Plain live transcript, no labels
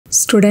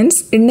Students,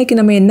 இன்னைக்கு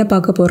நம்ம என்ன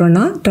பார்க்க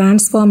போறோம்னா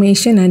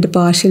transformation and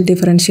partial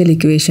differential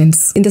equations.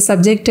 இந்த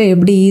சப்ஜெக்ட்டை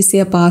எப்படி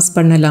ஈஸியா பாஸ்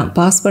பண்ணலாம்.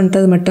 பாஸ்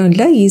பண்றது மட்டும்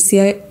இல்ல,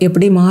 ஈஸியா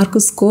எப்படி மார்க்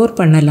ஸ்கோர்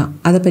பண்ணலாம்.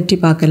 அத பத்தி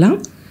பார்க்கலாம்.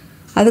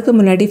 அதுக்கு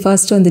முன்னாடி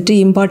ஃபர்ஸ்ட் வந்துட்டு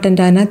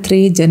இம்பார்ட்டன்ட்டான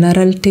 3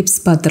 ஜெனரல் டிப்ஸ்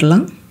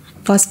பார்த்துறலாம்.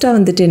 ஃபர்ஸ்டா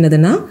வந்துட்டு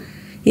என்னதுன்னா,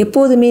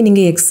 எப்போதுமே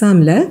நீங்க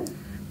எக்ஸாம்ல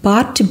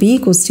Part B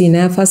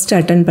கொஸ்டினை ஃபர்ஸ்ட்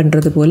அட்டெண்ட்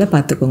பண்ணுறது போல்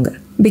பார்த்துக்கோங்க.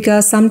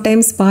 Because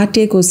sometimes Part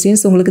A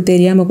questions உங்களுக்கு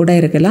தெரியாமல் கூட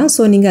இருக்கலாம்.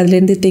 ஸோ நீங்கள்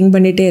அதிலேருந்து திங்க்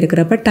பண்ணிகிட்டே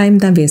இருக்கிறப்ப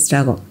டைம் தான் வேஸ்ட்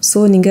ஆகும். ஸோ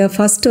நீங்கள்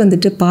ஃபஸ்ட்டு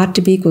வந்துட்டு Part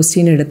B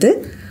கொஸ்டின் எடுத்து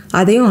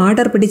அதையும்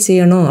ஆர்டர் படி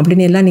செய்யணும்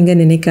அப்படின்னு எல்லாம்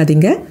நீங்கள்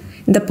நினைக்காதீங்க.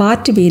 இந்த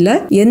Part Bயில்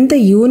எந்த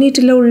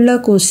யூனிட்டில் உள்ள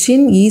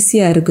கொஸ்டின்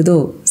ஈஸியாக இருக்குதோ,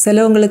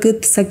 சிலவங்களுக்கு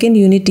செகண்ட்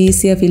யூனிட்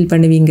ஈஸியாக ஃபீல்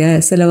பண்ணுவீங்க,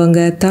 சிலவங்க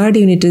தேர்ட்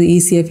யூனிட்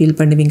ஈஸியாக ஃபீல்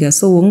பண்ணுவீங்க.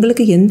 ஸோ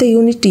உங்களுக்கு எந்த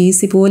யூனிட்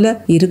ஈஸி போல்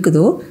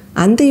இருக்குதோ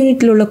அந்த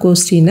யூனிட்டில் உள்ள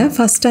கொஸ்டினை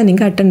ஃபஸ்ட்டாக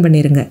நீங்கள் அட்டென்ட்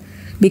பண்ணிடுங்க.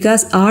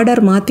 பிகாஸ்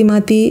ஆர்டர் மாற்றி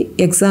மாற்றி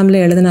எக்ஸாமில்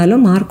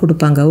எழுதினாலும் மார்க்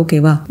கொடுப்பாங்க,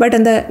 ஓகேவா? பட்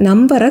அந்த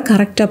நம்பரை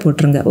கரெக்டாக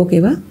போட்டுருங்க,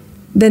 ஓகேவா?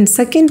 தென்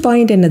செகண்ட்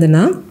பாயிண்ட்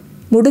என்னதுன்னா,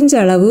 முடிஞ்ச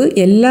அளவு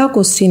எல்லா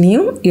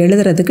கொஸ்டினையும்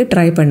எழுதுறதுக்கு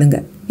ட்ரை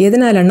பண்ணுங்கள்.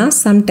 எதனாலனா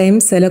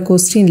சம்டைம்ஸ் சில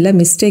கொஸ்டினில்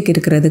மிஸ்டேக்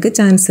இருக்கிறதுக்கு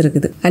சான்ஸ்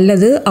இருக்குது,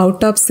 அல்லது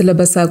அவுட் ஆஃப்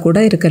சிலபஸாக கூட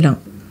இருக்கலாம்.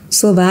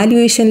 ஸோ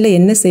வேல்யூவேஷனில்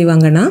என்ன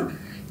செய்வாங்கன்னா,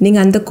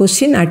 நீங்கள் அந்த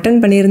கொஸ்டின்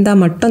அட்டன்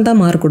பண்ணியிருந்தால் மட்டும்தான்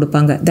மார்க்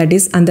கொடுப்பாங்க. தட்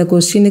இஸ் அந்த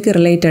கொஸ்டினுக்கு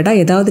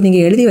ரிலேட்டடாக ஏதாவது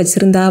நீங்கள் எழுதி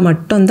வச்சுருந்தா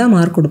மட்டும்தான்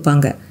மார்க்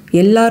கொடுப்பாங்க.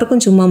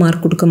 எல்லாருக்கும் சும்மா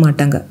மார்க் கொடுக்க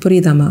மாட்டாங்க,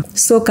 புரியுதாமா?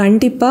 ஸோ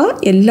கண்டிப்பாக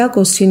எல்லா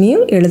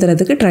கொஸ்டினையும்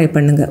எழுதுறதுக்கு ட்ரை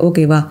பண்ணுங்கள்,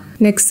 ஓகேவா?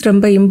 நெக்ஸ்ட்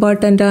ரொம்ப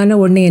இம்பார்ட்டண்ட்டான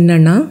ஒன்று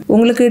என்னென்னா,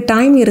 உங்களுக்கு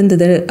டைம்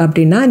இருந்தது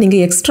அப்படின்னா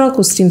நீங்கள் எக்ஸ்ட்ரா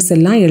கொஸ்டின்ஸ்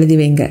எல்லாம் எழுதி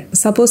வைங்க.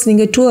 சப்போஸ்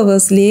நீங்கள் 2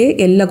 ஹவர்ஸ்லேயே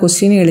எல்லா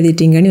கொஸ்டினும்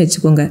எழுதிட்டீங்கன்னு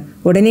வச்சுக்கோங்க.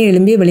 உடனே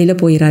எழும்பி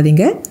வெளியில்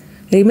போயிடாதீங்க.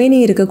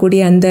 ரிமைனிங்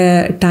இருக்கக்கூடிய அந்த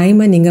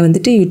டைமை நீங்கள்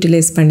வந்துட்டு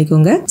யூட்டிலைஸ்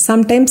பண்ணிக்கோங்க.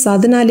 சம்டைம்ஸ்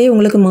அதனாலே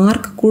உங்களுக்கு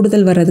மார்க்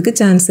கூடுதல் வர்றதுக்கு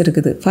சான்ஸ்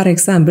இருக்குது. ஃபார்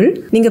எக்ஸாம்பிள்,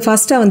 நீங்கள்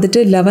ஃபஸ்ட்டாக வந்துட்டு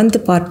 11th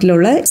பார்ட்டில்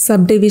உள்ள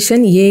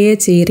சப்டிவிஷன் ஏஏ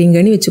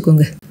செய்கிறீங்கன்னு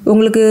வச்சுக்கோங்க.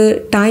 உங்களுக்கு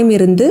டைம்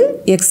இருந்து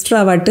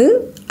எக்ஸ்ட்ராவாட்டு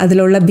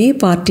அதில் உள்ள பி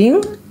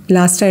பார்ட்டியும்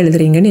லாஸ்ட்டாக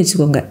எழுதுறீங்கன்னு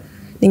வச்சுக்கோங்க.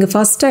 நீங்கள்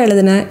ஃபஸ்ட்டாக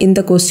எழுதின இந்த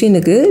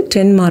கொஸ்டினுக்கு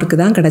 10 மார்க்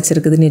தான்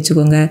கிடச்சிருக்குதுன்னு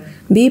வச்சுக்கோங்க.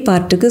 பி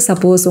பார்ட்டுக்கு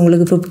சப்போஸ்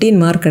உங்களுக்கு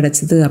 15 மார்க்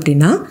கிடச்சிது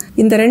அப்படின்னா,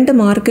 இந்த 2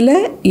 மார்க்கில்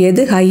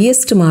எது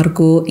ஹையஸ்ட்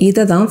மார்க்கோ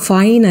இதை தான்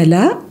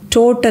ஃபைனலாக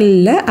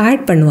டோட்டலில்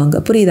ஆட் பண்ணுவாங்க,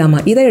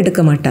 புரியுதாமா? இதை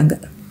எடுக்க மாட்டாங்க,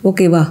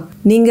 ஓகேவா?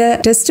 நீங்கள்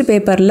டெஸ்ட்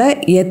பேப்பரில்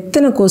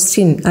எத்தனை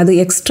கொஸ்டின், அது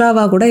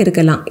எக்ஸ்ட்ராவாக கூட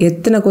இருக்கலாம்,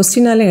 எத்தனை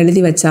கொஸ்டினாலும்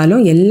எழுதி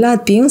வச்சாலும்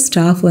எல்லாத்தையும்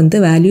ஸ்டாஃப் வந்து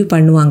வேல்யூ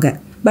பண்ணுவாங்க.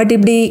 பட்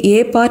இப்படி ஏ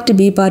பார்ட்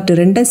பி பார்ட்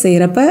ரெண்டும்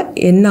செய்கிறப்ப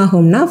என்ன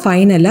ஆகும்னா,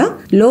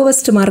 ஃபைனலாக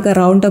லோவஸ்ட் மார்க்கை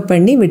ரவுண்ட் அப்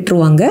பண்ணி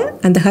விட்டுருவாங்க.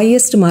 அந்த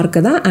ஹையஸ்ட்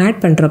மார்க்கை தான்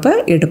ஆட் பண்ணுறப்ப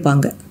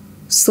எடுப்பாங்க.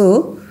 ஸோ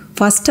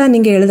ஃபஸ்ட்டாக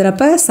நீங்கள்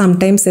எழுதுகிறப்ப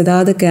சம்டைம்ஸ்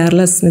ஏதாவது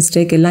கேர்லெஸ்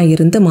மிஸ்டேக் எல்லாம்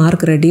இருந்து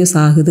மார்க் ரெடியூஸ்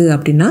ஆகுது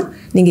அப்படின்னா,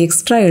 நீங்கள்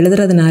எக்ஸ்ட்ரா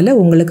எழுதுறதுனால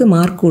உங்களுக்கு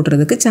மார்க்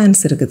கூடுறதுக்கு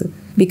சான்ஸ் இருக்குது.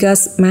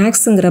 பிகாஸ்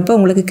மேக்ஸுங்கிறப்ப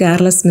உங்களுக்கு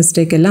கேர்லெஸ்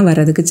மிஸ்டேக் எல்லாம்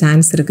வர்றதுக்கு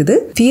சான்ஸ் இருக்குது.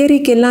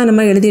 தியரிக்கெல்லாம்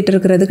நம்ம எழுதிட்டு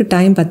இருக்கிறதுக்கு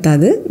டைம்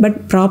பத்தாது. பட்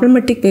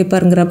ப்ராப்ளமேட்டிக்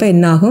பேப்பருங்கிறப்ப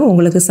என்ன ஆகும்,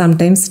 உங்களுக்கு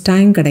சம்டைம்ஸ்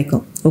டைம்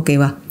கிடைக்கும்,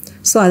 ஓகேவா?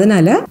 ஸோ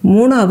அதனால்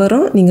 3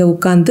 ஹவரும் நீங்கள்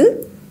உட்காந்து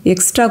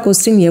எக்ஸ்ட்ரா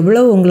கொஸ்டின்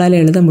எவ்வளோ உங்களால்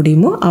எழுத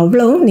முடியுமோ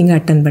அவ்வளவும் நீங்கள்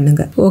அட்டன்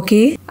பண்ணுங்கள், ஓகே?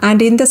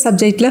 அண்ட் இந்த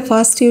சப்ஜெக்டில்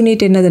ஃபர்ஸ்ட்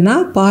யூனிட் என்னதுன்னா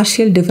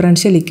பார்ஷியல்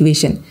டிஃபரன்ஷியல்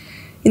இக்குவேஷன்.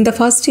 இந்த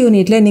ஃபர்ஸ்ட்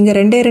யூனிட்டில் நீங்கள்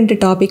 2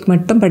 டாபிக்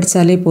மட்டும்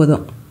படித்தாலே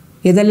போதும்.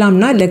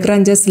 எதெல்லாம்னா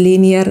லெக்ராஞ்சஸ்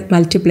லீனியர்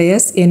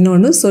மல்டிப்ளையர்ஸ்,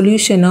 இன்னொன்று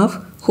solution of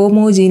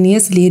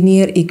homogeneous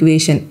linear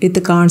equation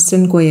with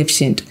constant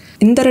coefficient.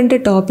 இந்த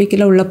 2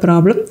 டாப்பிக்கில் உள்ள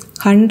ப்ராப்ளம்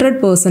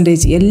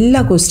 100%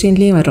 எல்லா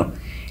கொஸ்டின்லேயும் வரும்.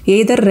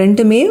 எதர்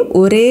ரெண்டுமே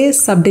ஒரே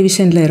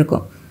சப்டிவிஷனில்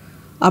இருக்கும்.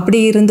 அப்படி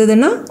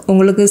இருந்ததுன்னா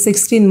உங்களுக்கு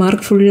 16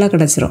 மார்க் ஃபுல்லாக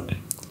கிடச்சிரும்.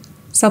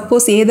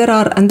 சப்போஸ் ஏதர்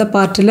ஆர் அந்த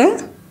பார்ட்டில்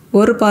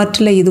ஒரு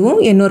பார்ட்டில் இதுவும்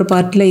இன்னொரு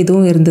பார்ட்டில்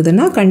இதுவும்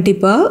இருந்ததுன்னா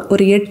கண்டிப்பாக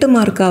ஒரு 8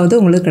 மார்க்காவது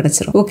உங்களுக்கு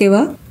கிடச்சிரும்,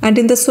 ஓகேவா? அண்ட்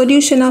இந்த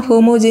solution of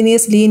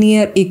homogeneous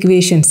linear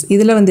equations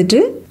இதில்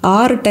வந்துட்டு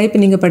 6 டைப்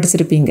நீங்கள்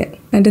படிச்சிருப்பீங்க.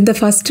 அண்ட் இந்த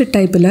ஃபஸ்ட்டு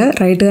டைப்பில்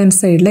ரைட் ஹேண்ட்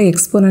சைடில்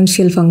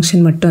எக்ஸ்போனன்ஷியல்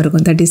ஃபங்க்ஷன் மட்டும்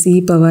இருக்கும். தட் இஸ்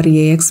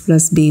e⁻ax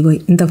 + by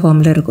இந்த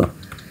ஃபார்மில் இருக்கும்.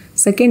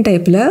 செகண்ட்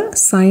டைப்பில்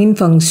சைன்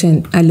ஃபங்க்ஷன்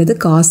அல்லது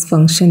காஸ்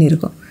ஃபங்க்ஷன்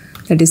இருக்கும்.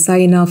 That is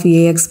sin of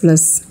ax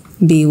plus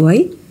by,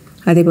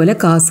 அதே போல்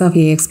cos of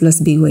ax plus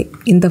by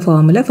இந்த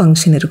ஃபார்மில்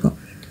ஃபங்க்ஷன் இருக்கும்.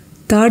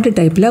 தேர்டு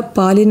டைப்பில்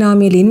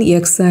polynomial in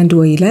X and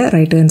while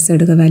right hand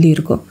சைடுக்கு வேல்யூ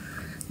இருக்கும்.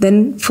 தென்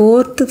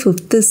 4th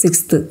 5th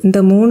 6th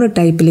இந்த 3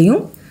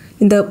 டைப்லேயும்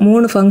இந்த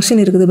 3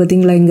 ஃபங்க்ஷன் இருக்குது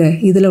பார்த்தீங்களா? இங்கே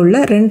இதில்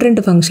உள்ள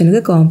 2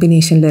 ஃபங்க்ஷனுக்கு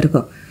காம்பினேஷனில்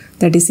இருக்கும்.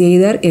 தட் இஸ்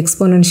எய்தர்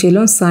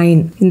எக்ஸ்போனன்ஷியலும்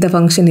சைன் இந்த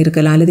ஃபங்க்ஷன்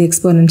இருக்கலாம், அல்லது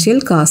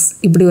எக்ஸ்போனன்ஷியல் காஸ்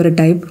இப்படி ஒரு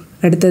டைப்.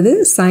 அடுத்தது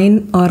sign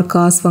R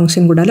cos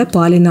function கூடால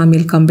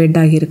polynomial combined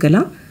ஆகி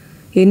இருக்கலாம்.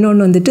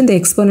 இன்னொன்று வந்துட்டு இந்த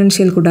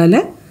எக்ஸ்போனன்ஷியல் கூடால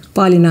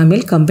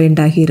பாலினாமியல்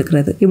கம்பைன்ட் ஆகி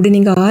இருக்கிறது. இப்படி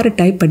நீங்கள் 6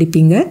 டைப்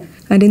படிப்பீங்க.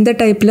 அண்ட் இந்த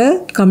டைப்பில்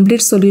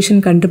கம்ப்ளீட்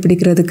சொல்யூஷன்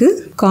கண்டுபிடிக்கிறதுக்கு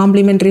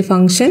complimentary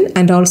function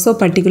and also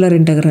particular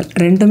integral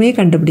ரெண்டுமே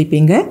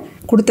கண்டுபிடிப்பீங்க.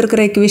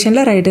 கொடுத்துருக்கிற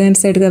இக்குவேஷனில் ரைட்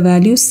ஹேண்ட் சைடுக்கு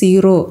வேல்யூ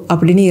 0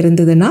 அப்படின்னு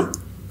இருந்ததுன்னா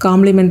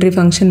காம்ப்ளிமெண்ட்ரி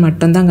ஃபங்க்ஷன்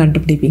மட்டும்தான்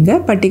கண்டுபிடிப்பீங்க,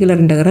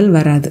 பர்டிகுலர் இன்டெக்ரல்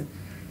வராது.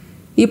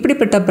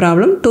 இப்படிப்பட்ட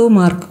ப்ராப்ளம் 2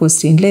 மார்க்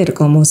கொஸ்டினில்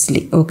இருக்கும்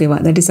மோஸ்ட்லி, ஓகேவா?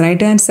 தட் இஸ்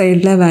ரைட் ஹேண்ட்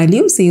சைடில்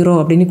வேல்யூ 0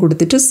 அப்படின்னு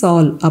கொடுத்துட்டு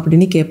சால்வ்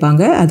அப்படின்னு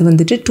கேட்பாங்க. அது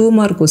வந்துட்டு 2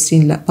 மார்க்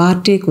கொஸ்டினில்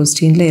பார்ட் A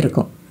கொஸ்டினில்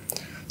இருக்கும்.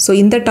 ஸோ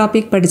இந்த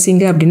டாபிக்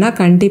படிச்சிங்க அப்படின்னா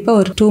கண்டிப்பாக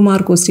ஒரு 2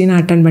 மார்க் கொஸ்டினை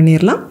அட்டன்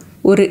பண்ணிடலாம்,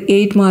 ஒரு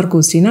 8 மார்க்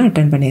கொஸ்டினை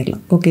அட்டன்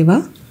பண்ணிடலாம். ஓகேவா?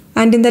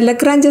 அண்ட் இந்த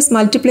லெக்ராஞ்சஸ்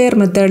மல்டிப்ளேயர்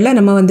மெத்தடில்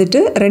நம்ம வந்துட்டு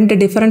 2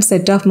 டிஃப்ரெண்ட்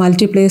செட் ஆஃப்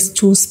மல்டிப்ளேயர்ஸ்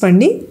சூஸ்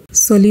பண்ணி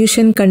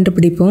சொல்யூஷன்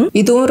கண்டுபிடிப்போம்.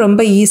 இதுவும்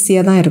ரொம்ப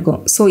ஈஸியாக தான் இருக்கும்.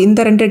 ஸோ இந்த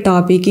 2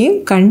 டாப்பிக்கையும்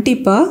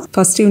கண்டிப்பாக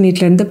ஃபஸ்ட்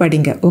யூனிட்லேருந்து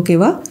படிங்க.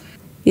 ஓகேவா?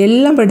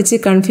 எல்லாம் படித்து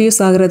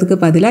கன்ஃபியூஸ் ஆகிறதுக்கு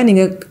பதிலாக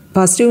நீங்கள்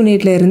ஃபஸ்ட்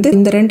யூனிட்ல இருந்து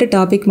இந்த 2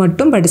 டாபிக்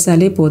மட்டும்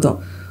படித்தாலே போதும்.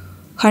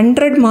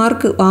 100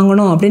 மார்க்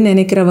வாங்கணும் அப்படின்னு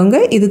நினைக்கிறவங்க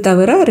இது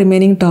தவிர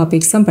ரிமைனிங்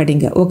டாபிக்ஸும்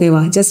படிங்க. ஓகேவா?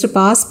 ஜஸ்ட்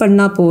பாஸ்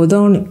பண்ணால்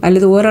போதும்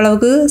அல்லது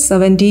ஓரளவுக்கு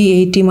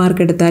 70-80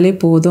 மார்க் எடுத்தாலே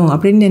போதும்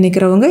அப்படின்னு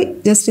நினைக்கிறவங்க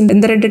ஜஸ்ட்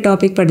இந்த 2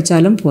 டாபிக்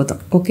படித்தாலும்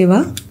போதும். ஓகேவா?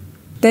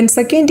 தென்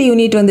செகண்ட்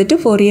யூனிட் வந்துட்டு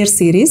 4 இயர்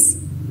சீரீஸ்.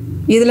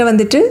 இதில்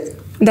வந்துட்டு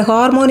இந்த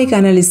ஹார்மோனிக்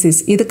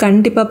அனாலிசிஸ் இது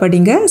கண்டிப்பாக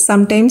படிங்க.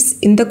 சம்டைம்ஸ்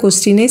இந்த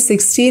கொஸ்டினே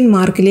 16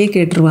 மார்க்லேயே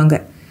கேட்டுருவாங்க.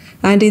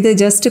 அண்ட் இது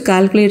ஜஸ்ட்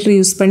கால்குலேட்டர்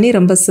யூஸ் பண்ணி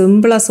ரொம்ப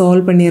சிம்பிளாக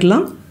சால்வ்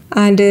பண்ணிடலாம்.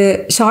 அண்டு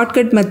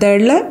ஷார்ட்கட்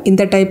மெத்தடில்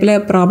இந்த டைப்பில்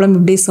ப்ராப்ளம்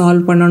எப்படி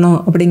சால்வ் பண்ணணும்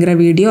அப்படிங்கிற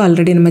வீடியோ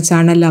ஆல்ரெடி நம்ம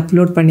சேனலில்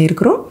அப்லோட்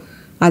பண்ணியிருக்கிறோம்,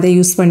 அதை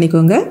யூஸ்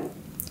பண்ணிக்கோங்க.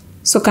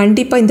 ஸோ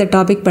கண்டிப்பாக இந்த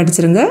டாபிக்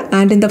படிச்சிருங்க.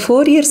 அண்ட் இந்த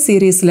 4 இயர்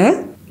சீரீஸில்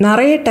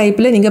நிறைய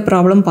டைப்பில் நீங்கள்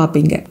ப்ராப்ளம்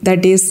பார்ப்பீங்க.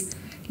 தட் இஸ்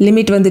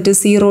லிமிட் வந்துட்டு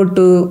 0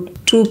 to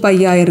 2π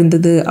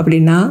இருந்தது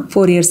அப்படின்னா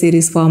 4 year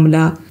series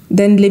formula,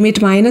 then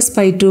limit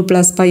 -π to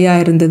 +π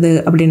இருந்தது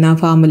அப்படின்னா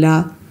ஃபார்முலா,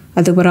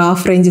 அதுக்கப்புறம்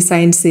off range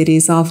sign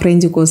series, off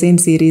range cosine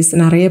series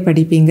நிறைய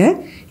படிப்பீங்க.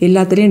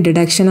 எல்லாத்துலேயும்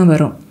டிடக்ஷனும்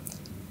வரும்.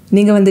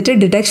 நீங்கள் வந்துட்டு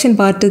டிடக்ஷன்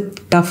பார்ட்டு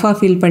டஃப்பாக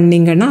ஃபீல்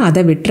பண்ணிங்கன்னா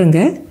அதை விட்டுருங்க.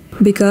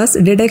 பிகாஸ்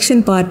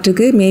டிடக்ஷன்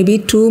பார்ட்டுக்கு மேபி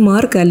 2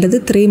 மார்க் அல்லது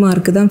 3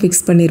 மார்க் தான்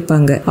ஃபிக்ஸ்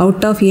பண்ணியிருப்பாங்க.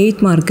 அவுட் ஆஃப் 8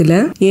 மார்க்கில்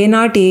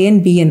A0, AN,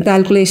 BN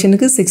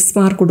கால்குலேஷனுக்கு 6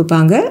 மார்க்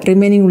கொடுப்பாங்க.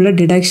 ரிமைனிங் உள்ள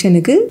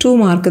டிடக்ஷனுக்கு 2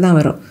 மார்க் தான்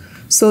வரும்.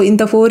 ஸோ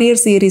இந்த 4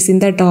 இயர் சீரீஸ்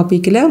இந்த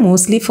டாப்பிக்கில்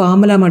மோஸ்ட்லி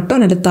ஃபார்முலா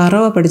மட்டும் நல்ல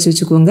தரவாக படித்து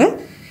வச்சுக்கோங்க.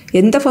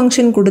 எந்த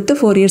ஃபங்க்ஷன் கொடுத்து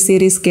 4 இயர்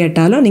சீரீஸ்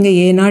கேட்டாலும் நீங்கள்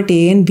A0,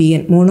 AN,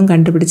 BN 3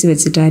 கண்டுபிடிச்சி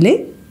வச்சுட்டாலே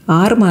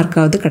 6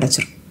 மார்க்காவது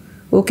கிடச்சிரும்.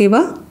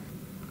 ஓகேவா?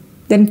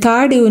 தென்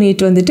தேர்ட்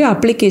யூனிட் வந்துட்டு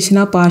application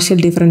of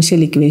partial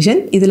differential equation.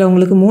 இதில்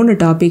உங்களுக்கு 3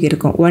 டாபிக்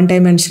இருக்கும். 1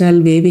 dimensional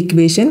wave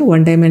equation,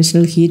 1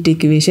 dimensional heat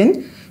equation,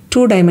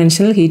 2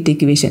 dimensional heat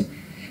equation.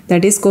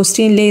 That is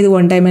கொஸ்டின்லேயே இது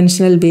 1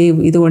 டைமென்ஷனல் வேவ்,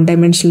 இது 1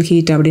 டைமென்ஷனல்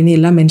ஹீட் அப்படின்னு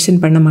எல்லாம்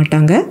மென்ஷன் பண்ண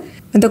மாட்டாங்க.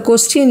 அந்த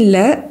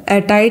கொஸ்டினில்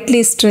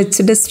டைட்லி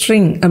ஸ்ட்ரெச்டு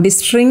ஸ்ட்ரிங் அப்படி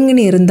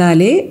ஸ்ட்ரிங்னு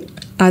இருந்தாலே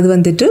அது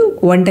வந்துட்டு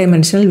 1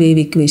 டைமென்ஷனல்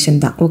வேவ்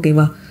இக்குவேஷன் தான்.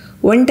 ஓகேவா?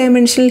 1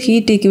 டைமென்ஷனல்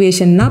ஹீட்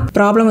இக்குவேஷன்னா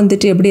ப்ராப்ளம்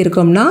வந்துட்டு எப்படி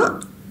இருக்கும்னா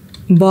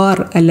பார்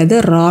அல்லது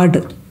ராட்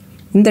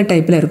இந்த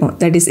டைப்பில் இருக்கும்.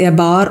 That is a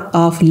bar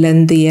of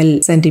length L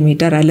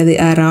centimetre அல்லது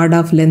எ rod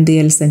of length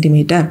L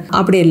centimetre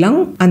அப்படியெல்லாம்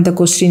அந்த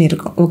கொஸ்டின்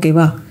இருக்கும்.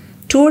 ஓகேவா?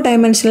 2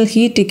 டைமென்ஷனல்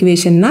ஹீட்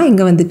இக்குவேஷன்னா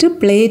இங்கே வந்துட்டு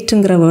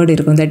பிளேட்டுங்கிற வேர்டு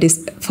இருக்கும். That is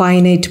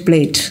finite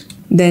plate,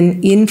 then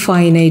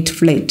infinite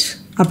plate,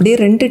 அப்படியே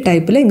 2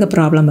 டைப்பில் இங்கே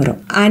ப்ராப்ளம் வரும்.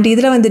 அண்ட்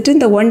இதில் வந்துட்டு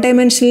இந்த 1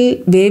 டைமென்ஷனல்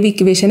வேவ்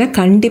இக்குவேஷனை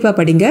கண்டிப்பாக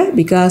படிங்க.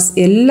 பிகாஸ்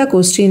எல்லா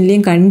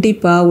கொஸ்டின்லேயும்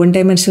கண்டிப்பாக 1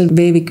 டைமென்ஷனல்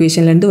வேவ்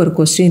இக்குவேஷன்லேருந்து ஒரு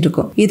கொஸ்டின்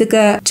இருக்கும்.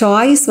 இதுக்கு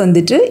சாய்ஸ்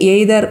வந்துட்டு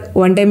எய்தர்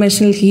 1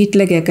 டைமென்ஷனல்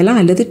ஹீட்டில் கேட்கலாம்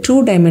அல்லது 2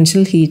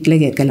 டைமென்ஷனல் ஹீட்டில்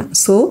கேட்கலாம்.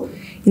 ஸோ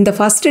இந்த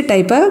ஃபஸ்ட்டு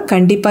டைப்பை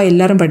கண்டிப்பாக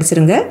எல்லாரும்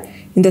படிச்சிருங்க.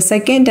 இந்த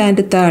செகண்ட்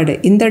அண்ட் தேர்டு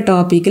இந்த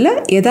டாப்பிக்கில்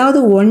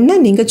ஏதாவது ஒன்று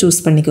நீங்கள்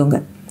சூஸ் பண்ணிக்கோங்க.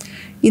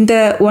 இந்த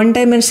 1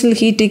 டைமென்ஷனல்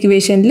ஹீட்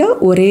இக்குவேஷனில்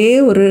ஒரே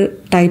ஒரு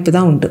டைப்பு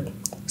தான் உண்டு.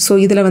 ஸோ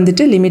இதில்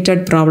வந்துட்டு லிமிட்டட்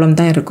ப்ராப்ளம்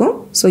தான் இருக்கும்.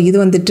 ஸோ இது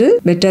வந்துட்டு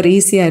பெட்டர்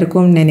ஈஸியாக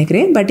இருக்கும்னு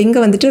நினைக்கிறேன். பட் இங்கே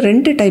வந்துட்டு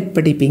 2 டைப்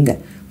படிப்பீங்க,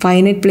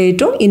 ஃபைனைட்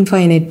பிளேட்டும்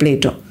இன்ஃபைனைட்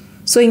பிளேட்டும்.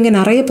 ஸோ இங்கே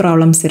நிறைய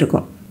ப்ராப்ளம்ஸ்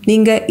இருக்கும்.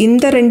 நீங்கள்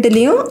இந்த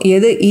 2லேயும்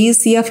எது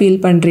ஈஸியாக ஃபீல்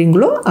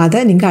பண்ணுறீங்களோ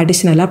அதை நீங்கள்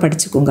அடிஷ்னலாக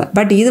படிச்சுக்கோங்க.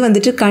 பட் இது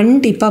வந்துட்டு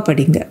கண்டிப்பாக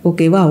படிங்க.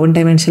 ஓகேவா? 1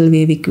 டைமென்ஷனல்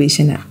வேவ்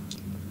இக்குவேஷனை.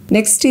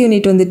 நெக்ஸ்ட்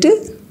யூனிட் வந்துட்டு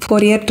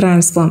ஃபோரியர்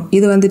டிரான்ஸ்ஃபார்ம்.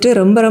 இது வந்துட்டு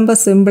ரொம்ப ரொம்ப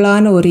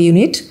சிம்பிளான ஒரு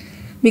யூனிட்.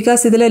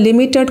 பிகாஸ் இதில்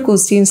லிமிட்டட்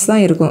கொஸ்டின்ஸ்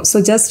தான் இருக்கும். ஸோ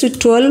ஜஸ்ட்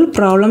 12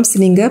 ப்ராப்ளம்ஸ்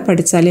நீங்கள்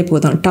படித்தாலே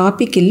போதும்.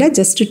 டாபிக் இல்லை,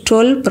 ஜஸ்ட்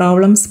 12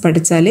 ப்ராப்ளம்ஸ்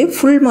படித்தாலே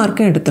ஃபுல்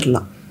மார்க்கும்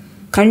எடுத்துடலாம்.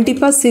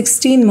 கண்டிப்பாக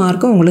 16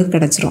 மார்க்கும் உங்களுக்கு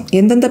கிடச்சிரும்.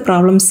 எந்தெந்த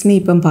ப்ராப்ளம்ஸ்னு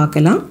இப்போ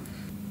பார்க்கலாம்.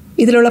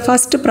 இதில் உள்ள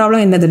ஃபஸ்ட்டு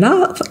ப்ராப்ளம் என்னதுன்னா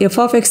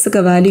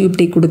f(x)க்கு வேல்யூ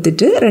இப்படி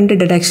கொடுத்துட்டு 2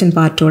 டிடக்ஷன்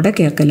பார்ட்டோட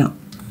கேட்கலாம்.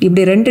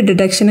 இப்படி 2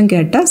 டிடக்ஷனும்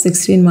கேட்டால்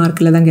 16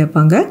 மார்க்கில் தான்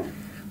கேட்பாங்க.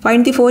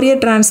 ஃபைண்ட் தி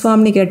ஃபோரியர்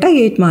டிரான்ஸ்ஃபார்ம்னு கேட்டால்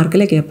 8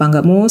 மார்க்கில் கேட்பாங்க.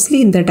 மோஸ்ட்லி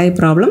இந்த டைப்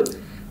ப்ராப்ளம்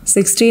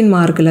 16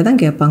 மார்க்கில் தான்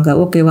கேட்பாங்க.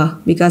 ஓகேவா?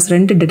 பிகாஸ்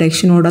 2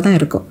 டிடக்ஷனோட தான்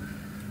இருக்கும்.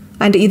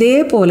 அண்ட் இதே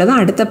போல் தான்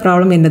அடுத்த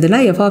ப்ராப்ளம் என்னதுன்னா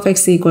f(x)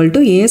 =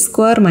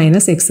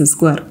 a² -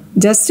 x².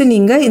 ஜஸ்ட்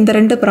நீங்கள் இந்த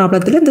 2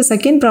 ப்ராப்ளத்தில் இந்த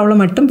செகண்ட்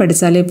ப்ராப்ளம் மட்டும்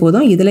படித்தாலே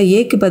போதும். இதில்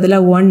ஏக்கு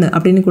பதிலாக 1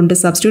 அப்படின்னு கொண்டு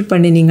சப்ஸ்டியூட்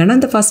பண்ணினீங்கன்னா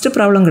அந்த ஃபஸ்ட்டு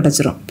ப்ராப்ளம்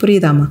கிடச்சிரும்.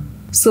 புரியுதாமா?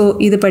 ஸோ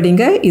இது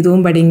படிங்க,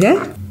 இதுவும் படிங்க.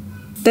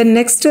 தென்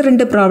நெக்ஸ்ட்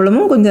 2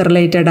 ப்ராப்ளமும் கொஞ்சம்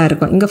ரிலேட்டடாக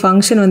இருக்கும். இங்கே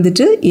ஃபங்க்ஷன்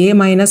வந்துட்டு a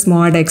 -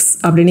 mod x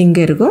அப்படின்னு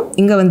இங்கே இருக்கும்.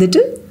 இங்கே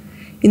வந்துட்டு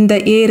இந்த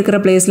a இருக்கிற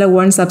பிளேஸில்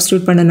 1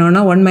 சப்ஸ்டியூட் பண்ணணுன்னா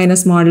 1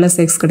 - mod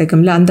x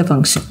கிடைக்கும்ல, அந்த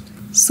ஃபங்க்ஷன்.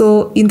 ஸோ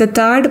இந்த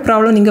தேர்ட்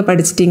ப்ராப்ளம் நீங்கள்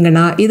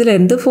படிச்சிட்டிங்கன்னா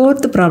இதிலேருந்து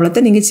 4th ப்ராப்ளத்தை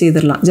நீங்கள்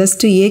செய்திடலாம்.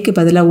 ஜஸ்ட் ஏக்கு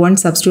பதிலாக 1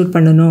 சப்ஸ்டியூட்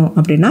பண்ணணும்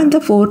அப்படின்னா இந்த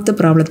 4th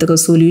ப்ராப்ளத்துக்கு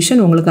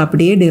சொல்யூஷன் உங்களுக்கு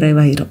அப்படியே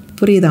டிரைவ் ஆகிரும்.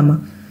 புரியுதாமா?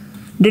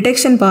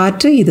 டிடக்ஷன்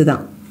பார்ட்டு இது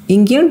தான்.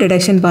 இங்கேயும்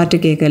டிடக்ஷன் பார்ட்டு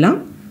கேட்கலாம்.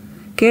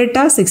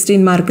 கேட்டால்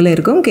 16 மார்க்கில்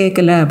இருக்கும்,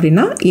 கேட்கல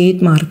அப்படின்னா 8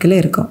 மார்க்கில்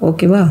இருக்கும்.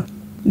 ஓகேவா?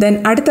 தென்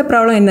அடுத்த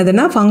ப்ராப்ளம்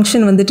என்னதுன்னா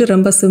ஃபங்க்ஷன் வந்துட்டு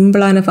ரொம்ப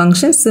சிம்பிளான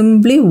ஃபங்க்ஷன்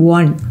சிம்பிளி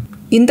 1.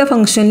 இந்த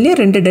ஃபங்க்ஷன்லேயே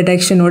 2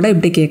 டிடக்ஷனோட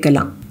இப்படி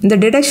கேட்கலாம். இந்த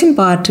டிடக்ஷன்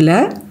பார்ட்டில்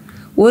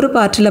ஒரு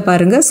பார்ட்டில்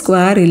பாருங்கள்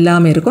ஸ்கொயர்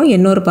இல்லாமல் இருக்கும்,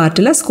 இன்னொரு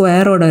பார்ட்டில்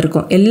ஸ்கொயரோடு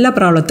இருக்கும். எல்லா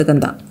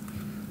ப்ராப்ளத்துக்கும் தான்.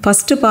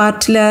 ஃபஸ்ட்டு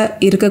பார்ட்டில்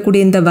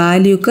இருக்கக்கூடிய இந்த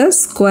வேல்யூக்கு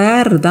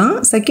ஸ்கொயர் தான்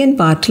செகண்ட்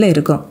பார்ட்டில்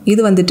இருக்கும்.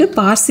 இது வந்துட்டு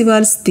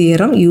பார்சிவால்ஸ்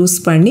தியரம் யூஸ்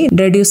பண்ணி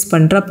டெடியூஸ்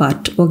பண்ணுற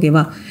பார்ட்.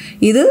 ஓகேவா?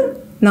 இது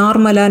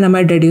நார்மலாக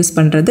நம்ம டெடியூஸ்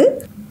பண்ணுறது.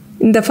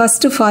 இந்த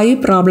ஃபஸ்ட்டு 5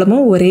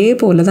 ப்ராப்ளமும் ஒரே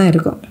போல் தான்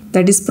இருக்கும்.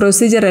 தட் இஸ்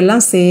ப்ரொசீஜர்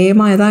எல்லாம்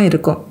சேமாக தான்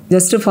இருக்கும்.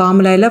 ஜஸ்ட்டு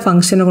ஃபார்முலாவில்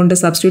ஃபங்க்ஷனை கொண்டு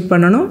சப்ஸ்டியூட்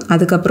பண்ணணும்.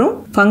 அதுக்கப்புறம்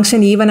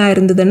ஃபங்க்ஷன் ஈவனாக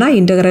இருந்ததுன்னா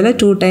இன்டகரலை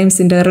 2 டைம்ஸ்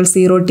இன்டகரல்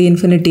 0 to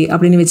infinity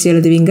அப்படின்னு வச்சு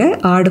எழுதுவீங்க.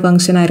 ஆடு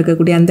ஃபங்க்ஷனாக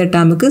இருக்கக்கூடிய அந்த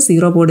டேர்முக்கு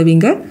 0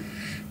 போடுவீங்க.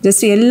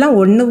 ஜஸ்ட் எல்லாம்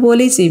ஒன்று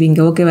போலே செய்வீங்க.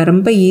 ஓகேவா?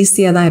 ரொம்ப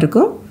ஈஸியாக தான்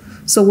இருக்கும்.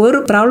 ஸோ ஒரு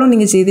ப்ராப்ளம்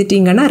நீங்கள்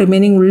செய்துட்டீங்கன்னா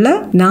ரிமைனிங் உள்ள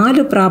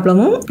 4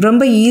 ப்ராப்ளமும்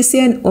ரொம்ப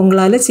ஈஸியாக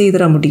உங்களால்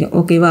செய்திட முடியும்.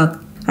 ஓகேவா?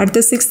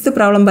 அடுத்து 6th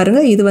ப்ராப்ளம்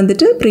பாருங்கள். இது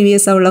வந்துட்டு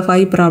ப்ரீவியஸாக உள்ள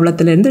 5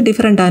 ப்ராப்ளத்துலேருந்து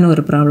டிஃப்ரெண்ட்டான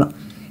ஒரு ப்ராப்ளம்.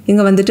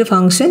 இங்கே வந்துட்டு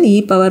function e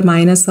power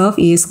minus of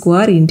a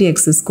square into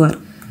X square.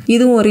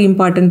 இதுவும் ஒரு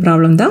இம்பார்ட்டன்ட்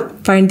ப்ராப்ளம் தான்.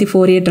 Find the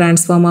Fourier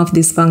transform of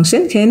this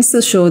function hence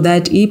show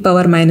that e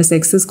power minus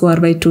X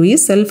square by 2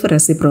 is self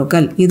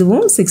reciprocal.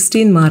 இதுவும்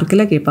 16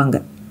 மார்க்கில் கேட்பாங்க.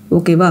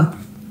 ஓகேவா?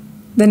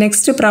 The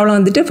next problem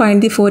வந்துட்டு find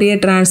the Fourier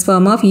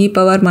transform of e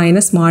power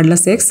minus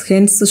modulus x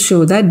hence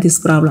show that this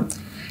problem.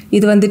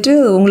 இது வந்துட்டு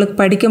உங்களுக்கு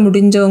படிக்க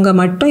முடிஞ்சவங்க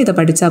மட்டும் இதை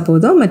படித்தா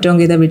போதும்,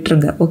 மற்றவங்க இதை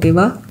விட்டுருங்க.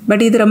 ஓகேவா?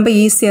 பட் இது ரொம்ப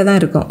ஈஸியாக தான்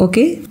இருக்கும்.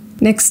 ஓகே,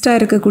 நெக்ஸ்ட்டாக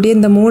இருக்கக்கூடிய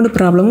இந்த 3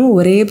 ப்ராப்ளமும்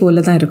ஒரே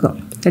போல தான் இருக்கும்.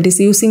 That is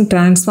using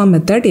transform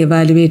method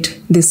evaluate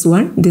this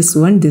one this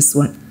one this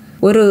one.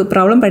 ஒரு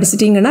ப்ராப்ளம்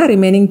படிச்சிட்டிங்கன்னா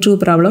ரிமைனிங் 2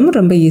 ப்ராப்ளமும்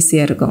ரொம்ப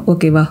ஈஸியாக இருக்கும்.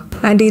 ஓகேவா?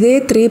 அண்ட் இதே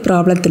 3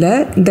 ப்ராப்ளத்தில்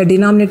இந்த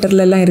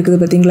டினாமினேட்டர்லலாம் இருக்குது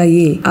பார்த்தீங்களா,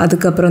 ஏ,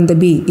 அதுக்கப்புறம் இந்த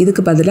பி,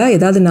 இதுக்கு பதிலாக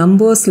ஏதாவது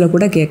நம்பர்ஸில்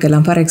கூட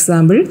கேட்கலாம். ஃபார்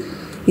எக்ஸாம்பிள்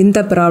இந்த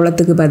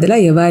ப்ராப்ளத்துக்கு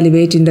பதிலாக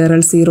evaluate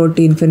integral 0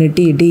 to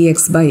infinity dx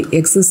by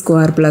x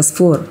square plus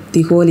 4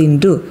 the whole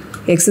into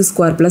X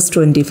square plus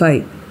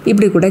 25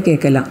 இப்படி கூட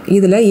கேட்கலாம்.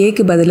 இதில்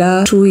ஏக்கு பதிலாக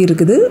 2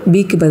 இருக்குது,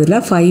 பிக்கு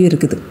பதிலாக 5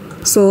 இருக்குது.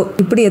 ஸோ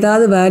இப்படி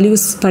ஏதாவது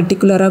வேல்யூஸ்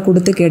பர்டிகுலராக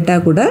கொடுத்து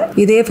கேட்டால் கூட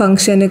இதே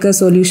ஃபங்க்ஷனுக்கு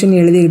சொல்யூஷன்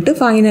எழுதிக்கிட்டு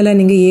ஃபைனலாக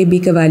நீங்கள்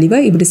ஏபிக்கு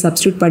வேல்யூவை இப்படி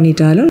சப்ஸ்டியூட்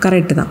பண்ணிட்டாலும்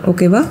கரெக்டு தான்.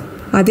 ஓகேவா?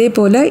 அதே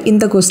போல்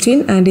இந்த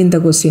கொஸ்டின் அண்ட் இந்த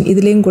கொஸ்டின்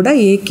இதுலேயும் கூட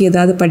ஏக்கு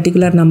ஏதாவது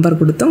பர்டிகுலர் நம்பர்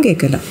கொடுத்தும்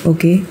கேட்கலாம்.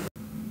 ஓகே,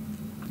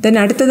 தென்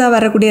அடுத்ததாக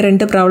வரக்கூடிய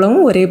 2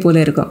 ப்ராப்ளமும் ஒரே போல்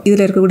இருக்கும்.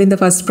 இதில் இருக்கக்கூடிய இந்த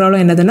ஃபஸ்ட்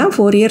ப்ராப்ளம் என்னதுன்னா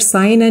Fourier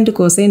sine and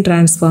cosine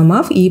transform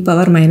of e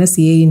power minus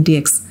A into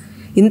X.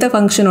 இந்த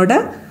ஃபங்க்ஷனோட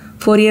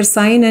Fourier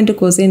sine and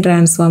cosine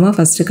ட்ரான்ஸ்ஃபார்மாக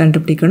first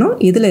கண்டுபிடிக்கணும்.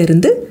 இதில்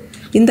இருந்து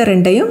இந்த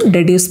 2ஐயும்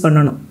டெடியூஸ்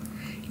பண்ணணும்.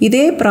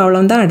 இதே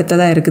ப்ராப்ளம் தான்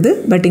அடுத்ததாக இருக்குது.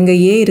 பட் இங்கே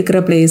ஏ இருக்கிற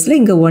பிளேஸில்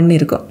இங்கே 1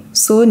 இருக்கும்.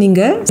 ஸோ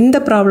நீங்கள் இந்த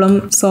ப்ராப்ளம்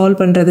சால்வ்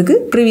பண்ணுறதுக்கு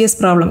ப்ரீவியஸ்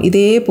ப்ராப்ளம்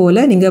இதே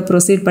போல் நீங்கள்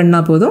ப்ரொசீட்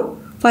பண்ணால் போதும்.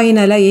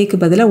 ஃபைனலாக ஏக்கு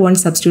பதிலாக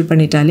 1 சப்ஸ்டியூட்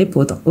பண்ணிட்டாலே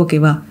போதும்.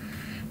 ஓகேவா?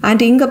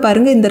 அண்ட் இங்கே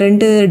பாருங்கள், இந்த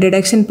 2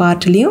 டிடக்ஷன்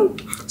பார்ட்லேயும்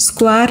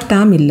ஸ்கொயர்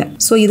டேர்ம் இல்லை.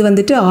 ஸோ இது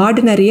வந்துட்டு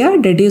ஆர்டினரியாக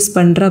டெடியூஸ்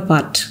பண்ணுற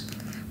பார்ட்.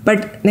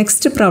 பட்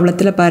நெக்ஸ்ட்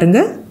ப்ராப்ளத்தில்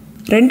பாருங்கள்,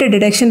 2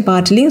 டிடக்ஷன்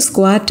பார்ட்லேயும்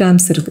ஸ்கொயர்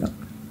டேர்ம்ஸ் இருக்குது.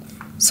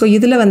 ஸோ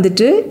இதில்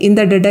வந்துட்டு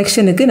இந்த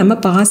டிடக்ஷனுக்கு நம்ம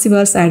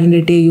பாசிவால்ஸ்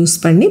ஐடென்டிட்டியை யூஸ்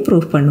பண்ணி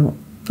ப்ரூவ் பண்ணுவோம்.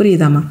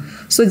 புரியுதாமா?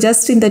 ஸோ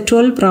ஜஸ்ட் இந்த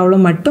 12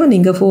 ப்ராப்ளம் மட்டும்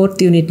நீங்கள்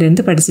 4th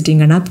யூனிட்லேருந்து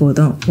படிச்சிட்டிங்கன்னா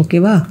போதும்.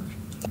 ஓகேவா?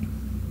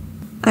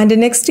 அண்ட்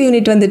நெக்ஸ்ட்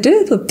யூனிட் வந்துட்டு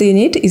 5th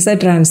unit is a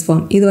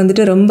transform. இது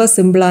வந்துட்டு ரொம்ப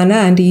சிம்பிளான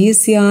அண்ட்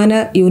ஈஸியான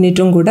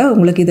யூனிட்டும் கூட.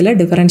 உங்களுக்கு இதில்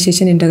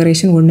டிஃபரன்ஷியேஷன்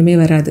இன்டகிரேஷன் ஒன்றுமே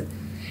வராது.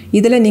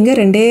 இதில் நீங்கள்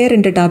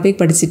 2 டாபிக்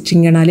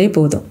படிச்சிட்டிங்கனாலே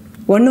போதும்.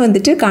 ஒன்று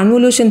வந்துட்டு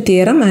கன்வல்யூஷன்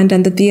தியரம் அண்ட்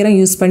அந்த தியரம்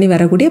யூஸ் பண்ணி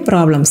வரக்கூடிய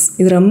ப்ராப்ளம்ஸ்.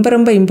 இது ரொம்ப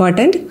ரொம்ப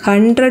இம்பார்ட்டண்ட்.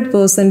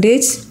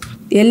 100%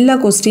 எல்லா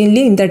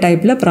கொஸ்டின்லேயும் இந்த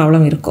டைப்பில்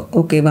ப்ராப்ளம் இருக்கும்.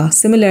 ஓகேவா?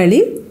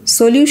 Similarly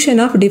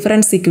solution of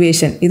difference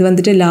equation, இது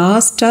வந்துட்டு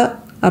லாஸ்ட்டாக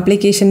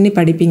அப்ளிகேஷன்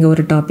படிப்பீங்க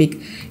ஒரு டாபிக்.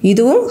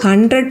 இதுவும்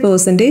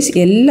 100%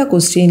 எல்லா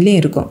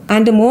கொஸ்டின்லேயும் இருக்கும்.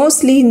 அண்ட்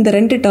மோஸ்ட்லி இந்த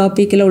 2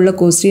 டாப்பிக்கில் உள்ள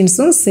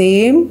கொஸ்டின்ஸும்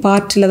சேம்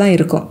பார்ட்டில் தான்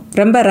இருக்கும்.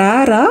 ரொம்ப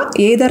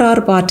ரேராக ஏதர்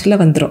ஆர்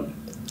பார்ட்டில் வந்துடும்.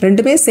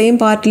 ரெண்டுமே சேம்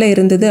பார்ட்டில்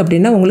இருந்தது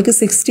அப்படின்னா உங்களுக்கு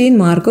 16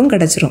 மார்க்கும்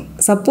கிடச்சிரும்.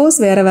 சப்போஸ்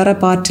வேறு வேறு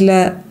பார்ட்டில்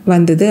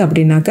வந்தது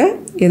அப்படின்னாக்க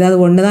ஏதாவது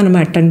ஒன்று தான் நம்ம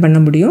அட்டென்ட் பண்ண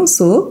முடியும்.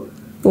 ஸோ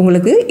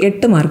உங்களுக்கு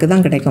 8 மார்க்கு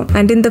தான் கிடைக்கும்.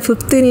 அண்ட் இந்த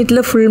 5th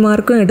யூனிட்டில் ஃபுல்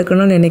மார்க்கும்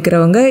எடுக்கணும்னு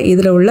நினைக்கிறவங்க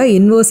இதில் உள்ள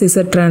இன்வர்ஸ்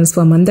இசட்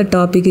ட்ரான்ஸ்ஃபார்ம் அந்த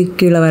டாப்பிக்கு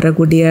கீழே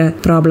வரக்கூடிய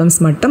ப்ராப்ளம்ஸ்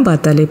மட்டும்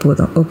பார்த்தாலே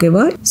போதும்.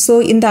 ஓகேவா? ஸோ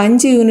இந்த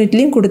 5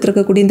 யூனிட்லேயும்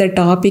கொடுத்துருக்கக்கூடிய இந்த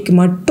டாபிக்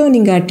மட்டும்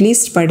நீங்கள்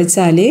அட்லீஸ்ட்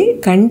படித்தாலே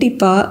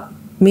கண்டிப்பாக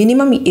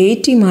மினிமம்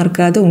 80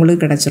 மார்க்காவது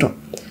உங்களுக்கு கிடச்சிரும்.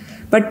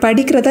 பட்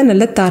படிக்கிறத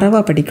நல்ல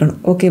தரவாக படிக்கணும்.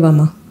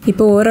 ஓகேவாம்மா?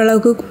 இப்போ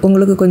ஓரளவுக்கு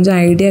உங்களுக்கு கொஞ்சம்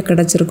ஐடியா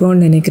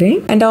கிடச்சிருக்கும்னு நினைக்கிறேன்.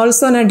 அண்ட்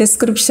ஆல்சோ நான்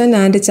டிஸ்கிரிப்ஷன்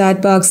அண்ட்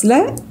சாட்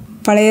பாக்ஸில்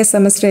பழைய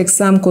செமஸ்டர்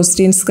எக்ஸாம்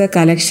கொஸ்டின்ஸ்க்கு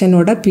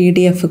கலெக்ஷனோட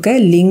பிடிஎஃப்க்கு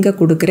லிங்கை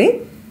கொடுக்குறேன்.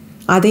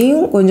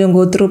 அதையும் கொஞ்சம்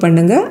கோத்ரூ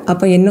பண்ணுங்கள்.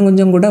 அப்போ இன்னும்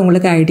கொஞ்சம் கூட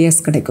உங்களுக்கு ஐடியாஸ்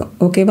கிடைக்கும்.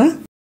 ஓகேவா?